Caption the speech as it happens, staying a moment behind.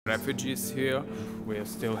refugees here. We are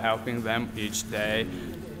still helping them each day.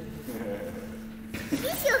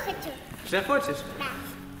 Що хочеш?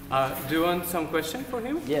 Do you want some question for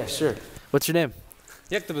him? Yeah, sure. What's your name?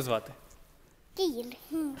 Як тебе звати?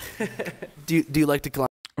 Do you like to climb?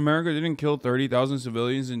 America didn't kill 30,000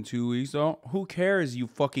 civilians in 2 weeks, though. Who cares, you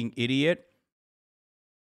fucking idiot?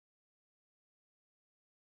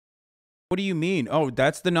 What do you mean? Oh,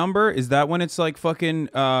 that's the number? Is that when it's like fucking,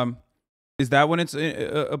 is that when it's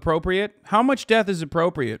appropriate? How much death is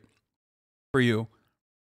appropriate for you?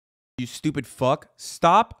 You stupid fuck.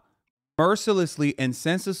 Stop mercilessly and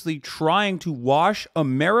senselessly trying to wash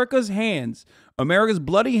America's hands, America's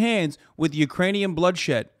bloody hands, with Ukrainian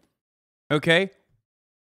bloodshed. Okay?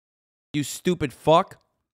 You stupid fuck.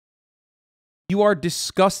 You are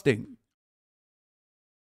disgusting.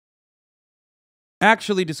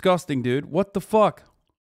 Actually disgusting, dude. What the fuck?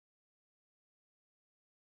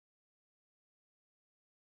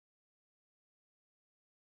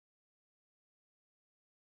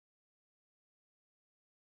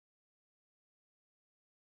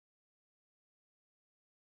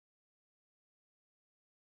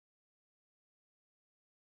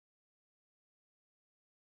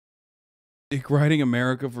 Dick riding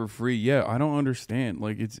America for free. Yeah, I don't understand.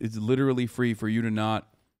 Like it's literally free for you to not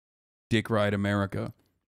dick ride America.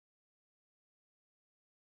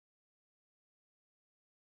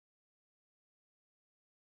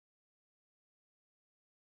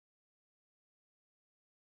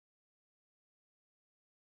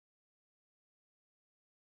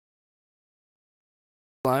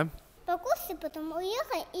 Climb? Покушай, потом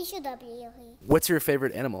уехай и сюда приехай. What's your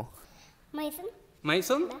favorite animal? Mason?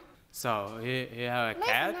 Mason? So, he have a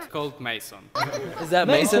cat called Mason. Is that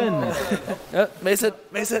Mason? Mason?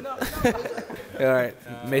 Mason? All right.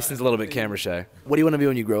 Mason's a little bit camera shy. What do you want to be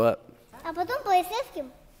when you grow up? А потом полицейским.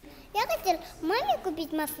 Я хотел маме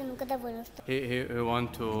купить машину, когда вырасту. He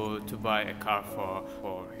want to buy a car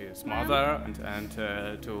for his mother and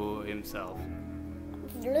to himself.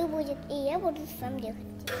 Взрыв будет, и я буду сам ехать.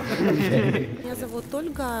 Меня зовут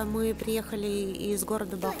Ольга, мы приехали из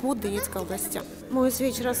города Бахмут, Донецкой области. Мы с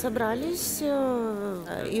вечера собрались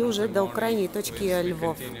и уже до крайней точки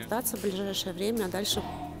Львов. Остаться в ближайшее время, а дальше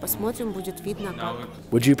посмотрим, будет видно как.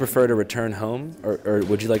 Would you prefer to return home or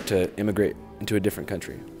would you like to immigrate into a different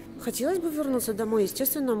country? Хотелось бы вернуться домой.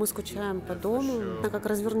 Естественно, мы скучаем по дому. Как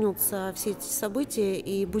развернутся все эти события,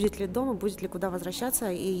 и будет ли дома, будет ли куда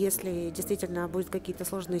возвращаться, и если действительно будут какие-то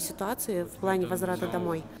сложные ситуации в плане возврата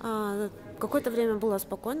домой. Какое-то время было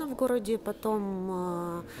спокойно в городе,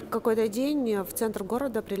 потом какой-то день в центр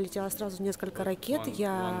города прилетело сразу несколько ракет.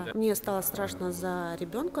 Мне стало страшно за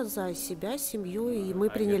ребенка, за себя, семью, и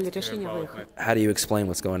мы приняли решение выехать. How do you explain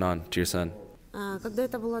what's going on to your son? Когда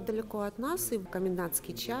это было далеко от нас, и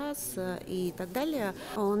комендантский час, и так далее,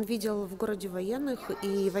 он видел в городе военных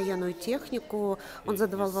и военную технику. Он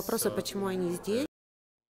задавал вопросы, почему они здесь.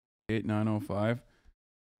 905,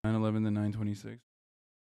 911 to 926.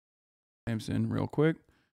 Names in real quick.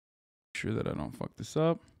 Make sure that I don't fuck this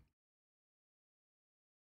up.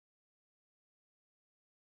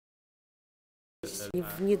 Не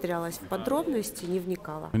внедрялась в подробности, не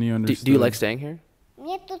вникала. Do you like staying here?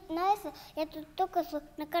 Мне тут нравится, я тут только что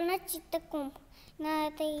на канате таком, на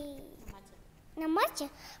мате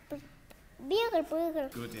бегал, прыгал.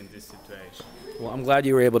 Good in this situation. Well, I'm glad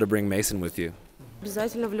you were able to bring Mason with you.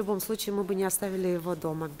 Обязательно в любом случае мы бы не оставили его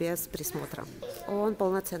дома без присмотра. Он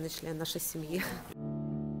полноценный член нашей семьи.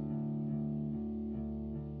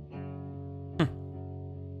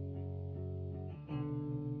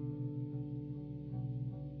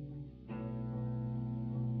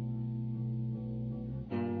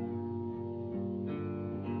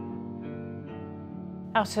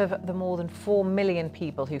 Out of the more than 4 million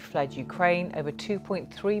people who fled Ukraine, over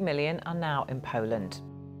 2.3 million are now in Poland.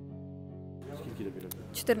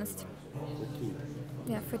 14.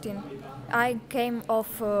 Yeah, 14. I came of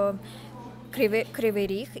Kryvyi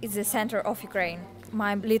Rih, it's the center of Ukraine.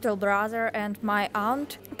 My little brother and my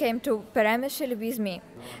aunt came to Peremyshel with me.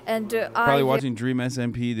 And Probably watching Dream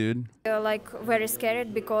SMP, dude. Like very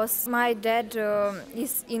scared because my dad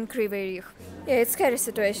is in Kryvyi Rih. Yeah, it's scary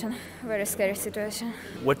situation, very scary situation.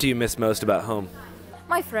 What do you miss most about home?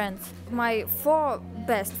 My friends, my 4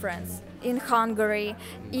 best friends in Hungary,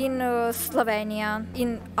 in Slovenia,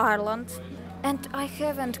 in Ireland, and I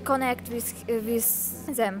haven't connected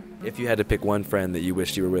with them. If you had to pick one friend that you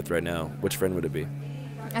wished you were with right now, which friend would it be?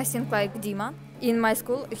 I think like Dima. In my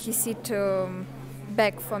school, he sit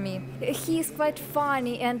back for me. He's quite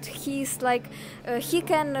funny, and he's like he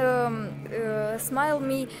can smile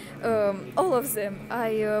me all of them. I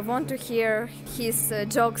want to hear his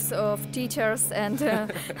jokes of teachers and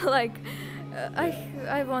like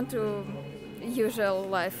I want to usual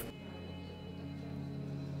life.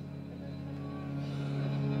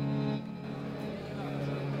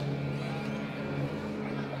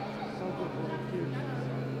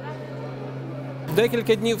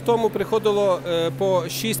 Декілька днів тому приходило по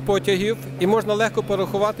 6 потягів, і можна легко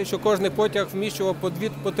порахувати, що кожний потяг вміщував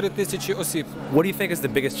по 3 тисячі осіб. What do you think is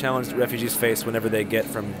the biggest challenge that refugees face whenever they get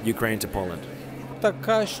from Ukraine to Poland?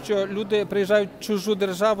 Така, що люди приїжджають в чужу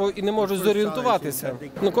державу і не можуть зорієнтуватися.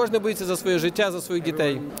 Кожен боїться за своє життя, за своїх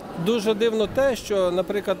дітей. Дуже дивно те, що,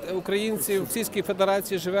 наприклад, українці в Російській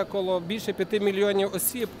Федерації живе коло більше 5 мільйонів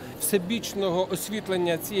осіб всебічного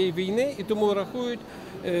освітлення цієї війни, і тому рахують,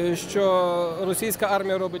 що російська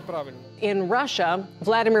армія робить правильно. In Russia,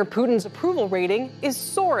 Vladimir Putin's approval rating is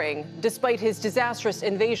soaring despite his disastrous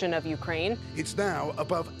invasion of Ukraine. It's now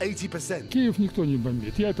above 80%. Киев никто не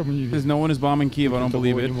бомбит. Я этому не верю. Because no one is bombing Kyiv. I don't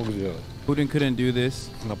believe it. Putin couldn't do this.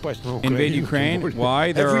 Invade Ukraine? Why?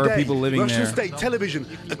 There are people living there. Russian state television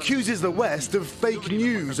accuses the West of fake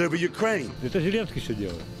news over Ukraine. Это Зеленский все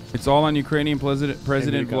делает. It's all on Ukrainian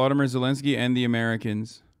President Volodymyr Zelensky and the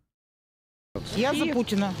Americans. Я за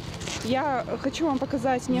Путина. Я хочу вам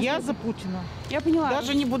показать несколько... Я за Путина. Я поняла.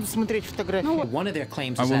 Даже не буду смотреть фотографии. One of their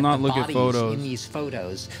claims is that the bodies in these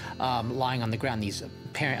photos lying on the ground, these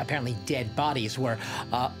apparently dead bodies, were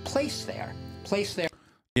placed there.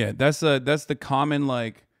 Yeah, that's the common,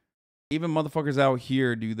 like, even motherfuckers out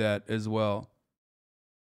here do that as well.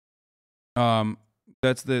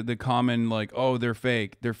 That's the common, like, oh, they're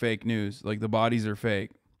fake news. Like, the bodies are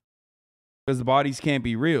fake. Because the bodies can't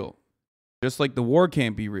be real. Just like the war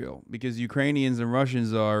can't be real, because Ukrainians and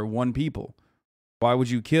Russians are one people. Why would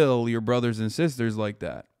you kill your brothers and sisters like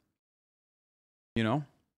that? You know?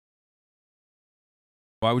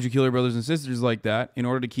 Why would you kill your brothers and sisters like that in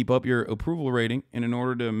order to keep up your approval rating and in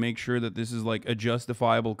order to make sure that this is like a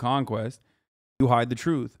justifiable conquest? You hide the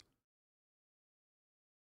truth.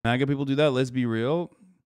 MAGA people do that. Let's be real.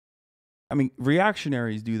 I mean,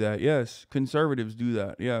 reactionaries do that. Yes. Conservatives do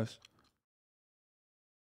that. Yes.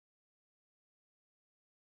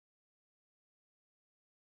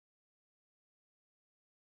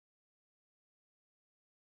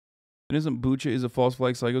 And isn't Bucha is a false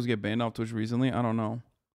flag psychos get banned off Twitch recently? I don't know.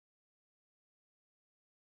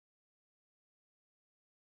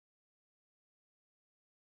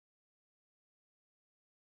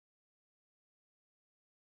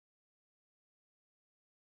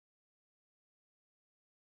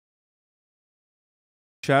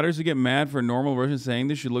 Chatters who get mad for normal Russians saying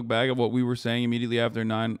this should look back at what we were saying immediately after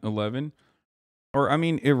 9/11. Or, I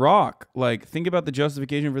mean, Iraq. Like, think about the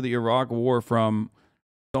justification for the Iraq war from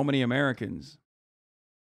so many Americans.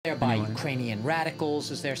 They're by Ukrainian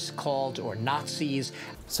radicals, as they're called, or Nazis.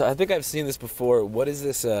 So I think I've seen this before. What is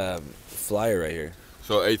this flyer right here?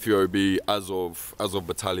 So A3OB Azov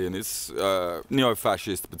Battalion is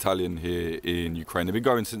neo-fascist battalion here in Ukraine. They've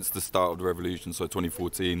been going since the start of the revolution, so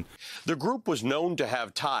 2014. The group was known to have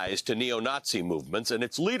ties to neo-Nazi movements, and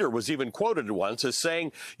its leader was even quoted once as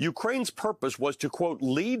saying Ukraine's purpose was to, quote,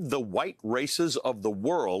 lead the white races of the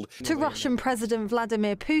world. To Russian President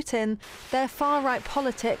Vladimir Putin, their far-right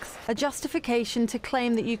politics a justification to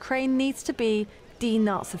claim that Ukraine needs to be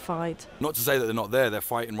denazified. Not to say that they're not there, they're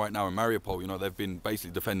fighting right now in Mariupol. You know, they've been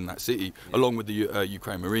basically defending that city along with the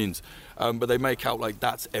Ukraine Marines. But they make out like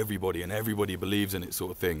that's everybody and everybody believes in it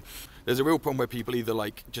sort of thing. There's a real problem where people either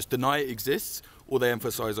like just deny it exists or they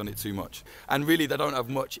emphasize on it too much. And really they don't have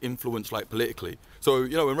much influence like politically. So,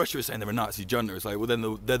 you know, when Russia was saying they're a Nazi junta, it's like, well then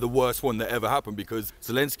they're the worst one that ever happened, because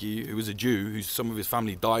Zelensky, who was a Jew, some of his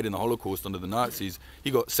family died in the Holocaust under the Nazis, he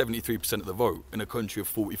got 73% of the vote in a country of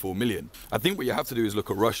 44 million. I think what you have to do is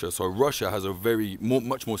look at Russia. So Russia has a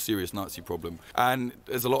much more serious Nazi problem. And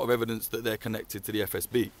there's a lot of evidence that they're connected to the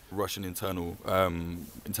FSB, Russian internal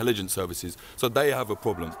intelligence services. So they have a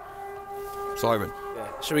problem. Siren.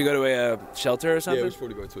 Yeah. Should we go to a shelter or something? Yeah, we should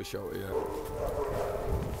probably go to a shelter, yeah.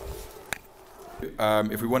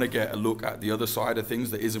 If we want to get a look at the other side of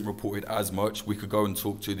things that isn't reported as much, we could go and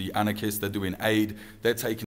talk to the anarchists. They're doing aid. They're taking